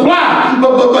to supply.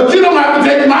 But you don't have to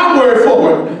take my word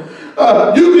for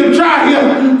it. You can try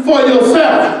him for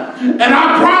yourself. And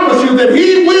I promise you that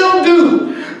he will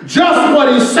do just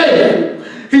what he said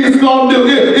he's going to do.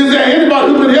 Is there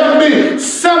anybody who can help me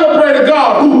celebrate a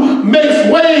God who makes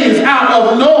ways out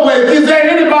of no way? Is there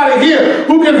anybody here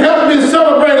who can help me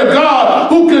celebrate a God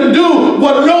who can do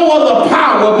what no other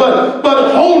power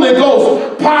but Holy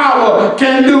Ghost power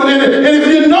can do? And if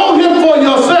you know him for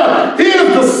yourself,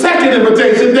 here's the second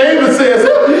invitation. David says,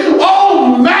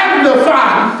 oh,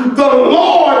 magnify the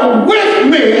Lord with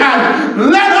me and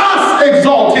let us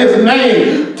exalt his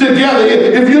name together.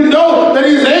 If you know that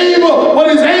he's able,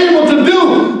 what he's able to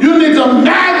do, you need to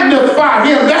magnify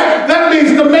him. That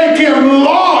means to make him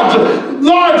larger.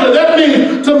 That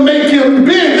means to make him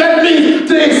big. That means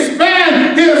to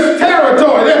expand his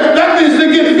territory. That means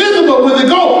to get visible with it.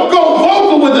 Go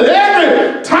vocal with it.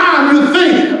 Every time you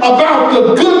think about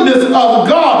the goodness of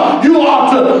God, you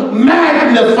ought to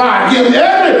magnify him.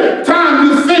 Every time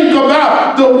you think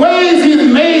about the ways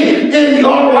he's made in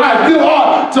your life, you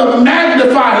ought to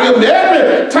magnify him.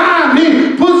 Every time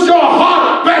he puts your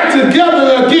heart back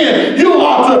together again, you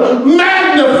ought to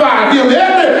magnify him.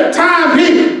 Every time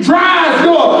he dries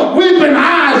your weeping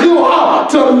eyes, you ought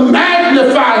to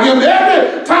magnify him.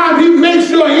 Every time he makes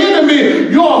your enemy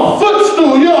your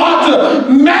footstool, you ought to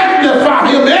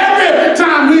magnify him. Every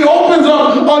time he opens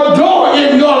up a door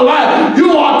in your life,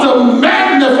 you ought to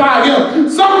magnify him.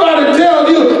 Somebody tell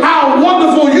you how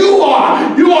wonderful you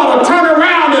are. You ought to turn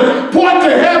around and point to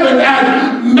heaven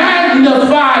and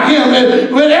magnify him.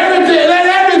 And with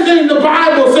everything the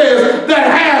Bible says that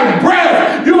has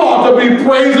breath, you ought to be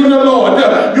praising the Lord.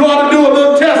 You ought to do a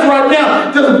little test right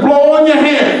now. Just blow on your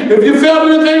hand. If you felt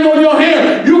anything on your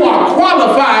hand, you are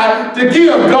qualified to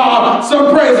give God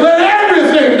some praise. Let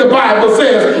everything the Bible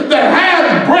says that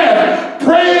has breath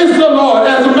praise the Lord.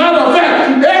 As a matter of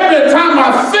fact, every time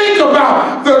I think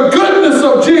about the goodness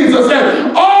of Jesus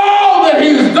and all that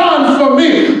he's done for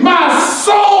me, my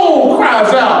soul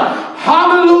cries out,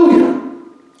 hallelujah.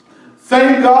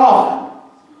 Thank God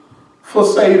for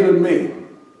saving me.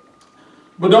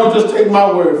 But don't just take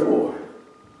my word for it.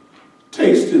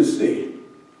 Taste and see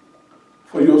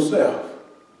for yourself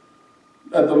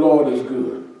that the Lord is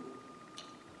good.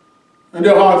 And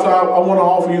dear hearts, I want to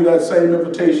offer you that same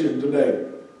invitation today.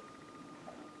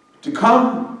 To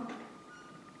come,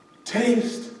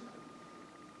 taste,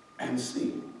 and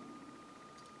see.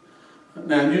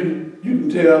 Now you can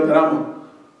tell that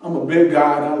I'm a big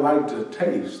guy and I like to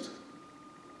taste.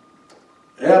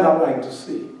 And I like to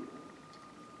see.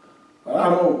 But I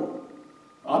don't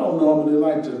normally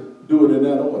like to do it in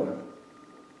that order.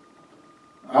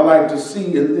 I like to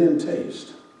see and then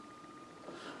taste.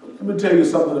 Let me tell you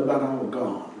something about our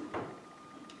God.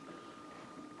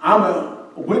 I'm a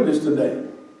witness today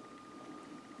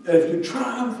that if you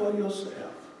try him for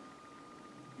yourself,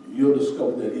 you'll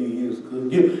discover that he is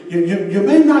good. You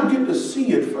may not get to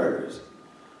see it first,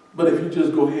 but if you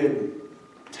just go ahead and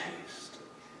taste.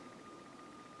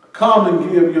 Come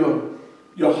and give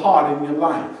your heart and your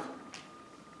life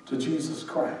to Jesus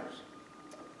Christ.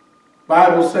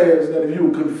 Bible says that if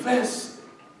you confess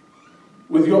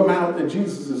with your mouth that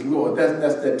Jesus is Lord,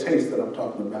 that's that taste that I'm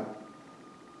talking about,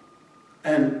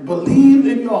 and believe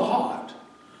in your heart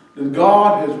that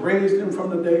God has raised him from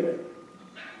the dead,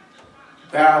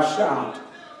 thou shalt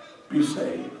be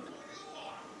saved.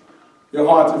 Your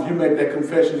hearts, if you make that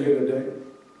confession here today,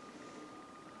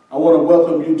 I want to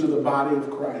welcome you to the body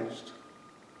of Christ.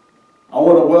 I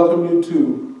want to welcome you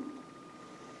to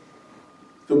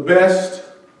the best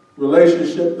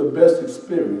relationship, the best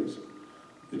experience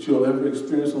that you'll ever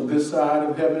experience on this side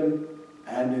of heaven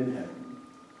and in heaven.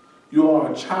 You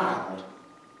are a child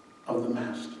of the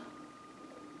Master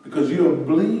because you have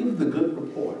believed the good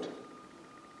report.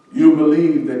 You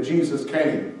believe that Jesus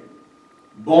came,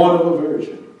 born of a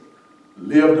virgin,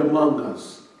 lived among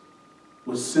us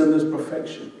with sinless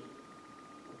perfection,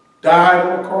 died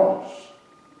on a cross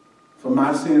for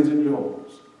my sins and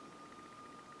yours,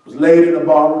 was laid in a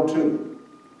borrowed tomb,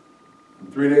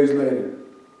 and 3 days later,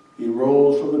 he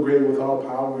rose from the grave with all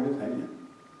power in his hand.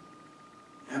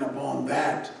 And upon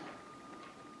that,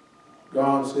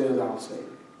 God says, I'll save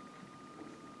you.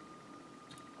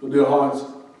 Well, dear hearts,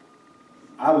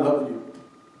 I love you,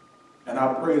 and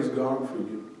I praise God for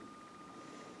you.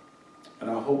 And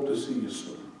I hope to see you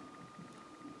soon.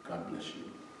 God bless you.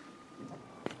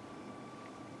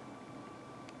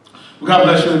 Well, God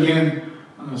bless you again,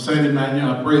 Saint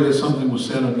Emmanuel. I pray that something was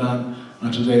said or done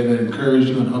today that encouraged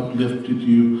you and uplifted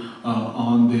you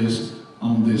on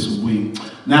this week.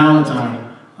 Now it's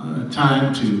our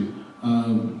time to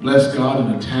bless God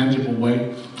in a tangible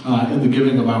way in the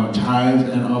giving of our tithes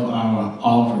and of our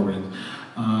offerings.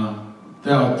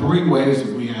 There are 3 ways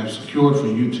that we have secured for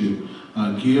you to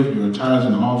give your tithes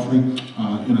and offering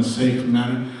in a safe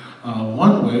manner.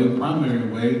 One way, the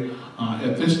primary way,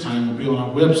 at this time will be on our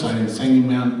website at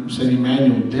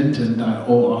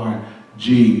StEmmanuelDenton.org.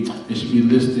 It should be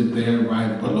listed there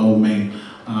right below me.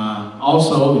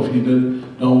 Also, if you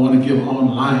don't want to give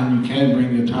online, you can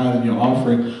bring your tithe and your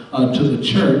offering to the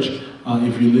church.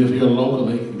 If you live here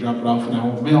locally, drop it off in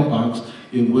our mailbox.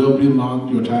 It will be marked,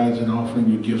 your tithes and offering,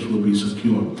 your gifts will be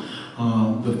secure.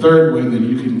 The third way that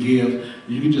you can give,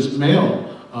 you can just mail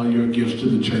your gifts to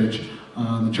the church.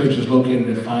 The church is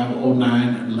located at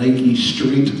 509 Lakey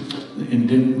Street in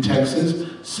Denton, Texas,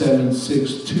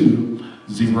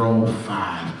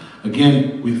 76205.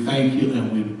 Again, we thank you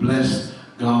and we bless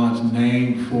God's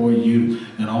name for you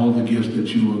and all the gifts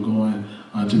that you are going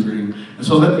to bring. And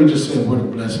so let me just say a word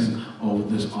of blessing over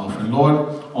this offering. Lord,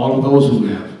 all of those who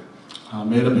have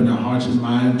made up in their hearts and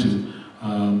minds to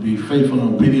be faithful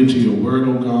and obedient to your word,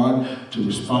 oh God, to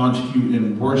respond to you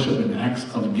in worship and acts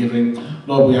of giving.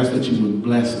 Lord, we ask that you would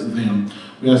bless them.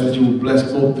 We ask that you would bless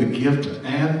both the gift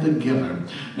and the giver.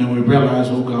 And we realize,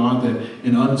 oh God, that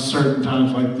in uncertain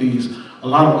times like these, a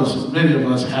lot of us, many of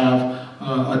us have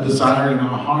a desire in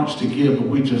our hearts to give, but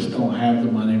we just don't have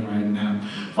the money right now.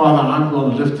 Father, I'm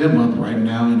going to lift them up right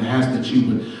now and ask that you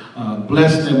would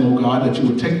bless them, oh God, that you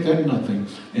would take that nothing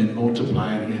and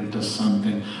multiply it into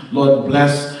something. Lord,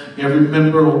 bless every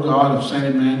member, oh God, of St.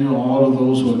 Emmanuel, all of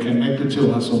those who are connected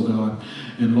to us, oh God.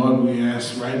 And Lord, we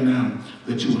ask right now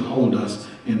that you would hold us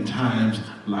in times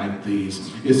like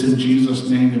these. It's in Jesus'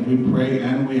 name that we pray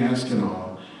and we ask it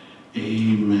all.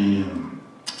 Amen.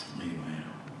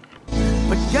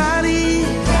 But God is,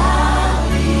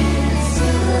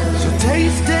 so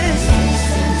taste it,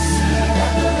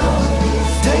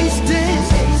 taste it,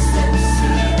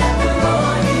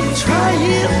 try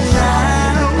it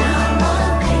now.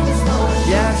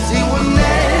 Yes, he will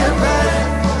never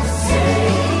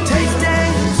taste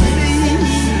and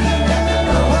see.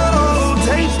 Oh,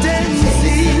 taste and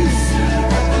see.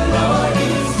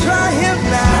 Try him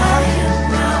now.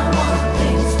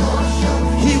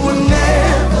 He will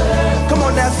never. Come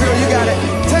on, that's girl, you got it.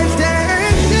 Taste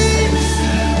and see.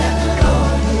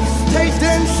 Taste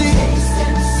and see.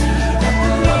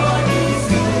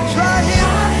 Try him.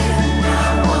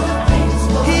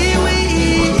 He will.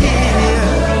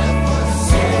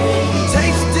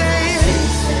 Taste and.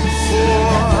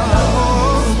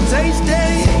 Oh, taste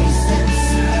and.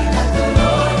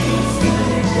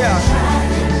 Yeah.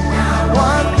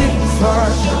 One thing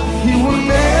first, he will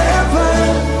never.